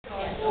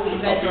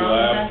Puppy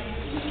lab.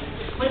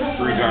 3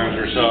 times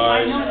her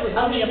size.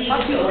 Only a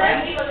puppy,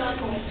 right?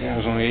 Yeah, it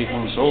was only 8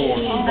 months old.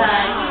 You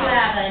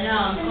have an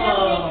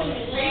uncle.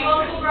 Are you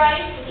Uncle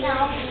Bryce?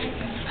 No.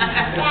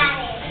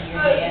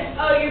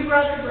 Oh, your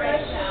brother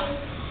Bryce now.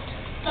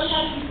 Is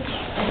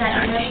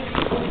that right?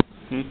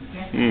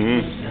 Mm-hmm.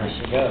 There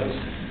she goes.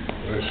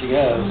 There she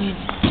goes.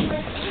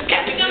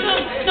 Kathy, no.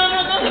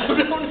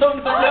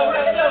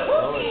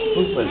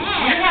 Pooping. We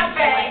have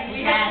bags. We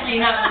have to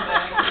clean up.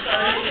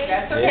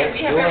 That's okay. We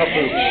have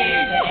everything.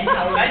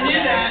 I knew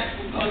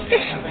that.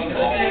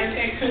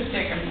 Okay, Chris,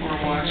 take him for a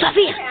walk.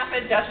 Sophia!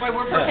 That's why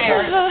we're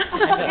prepared.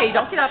 Okay,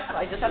 don't get up.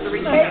 I just have to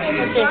reach out. You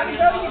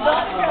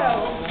gotta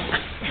go.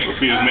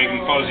 Sophia's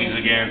making fuzzies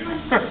again.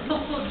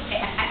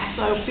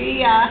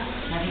 Sophia.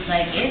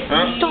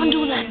 Huh? Don't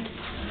do that.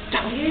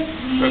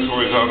 That's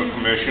always out of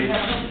commission.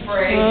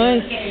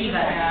 Don't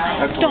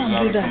That's always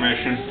out do of that.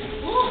 commission.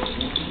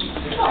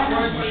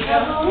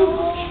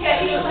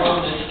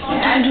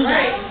 Don't do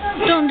that.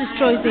 Don't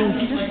destroy things.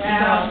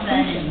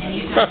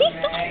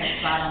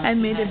 I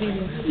made a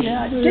video.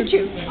 Yeah, did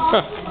you?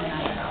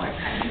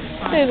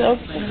 Hey, look.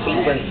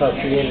 You bring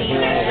Sophia in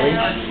here all week?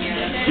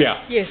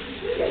 Yeah. Yes.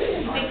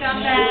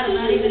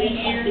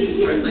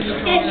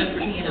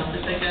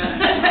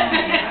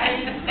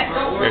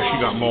 Yeah, she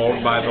got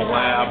mauled by the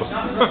lab.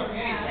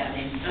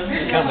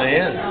 Coming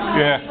in.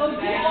 Yeah.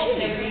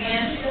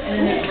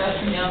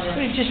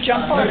 We just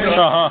jump over.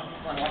 Uh-huh.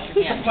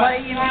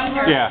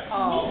 Yeah.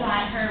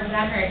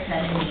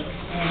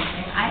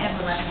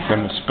 Then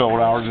it spilled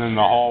out in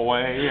the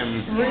hallway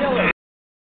and... Really?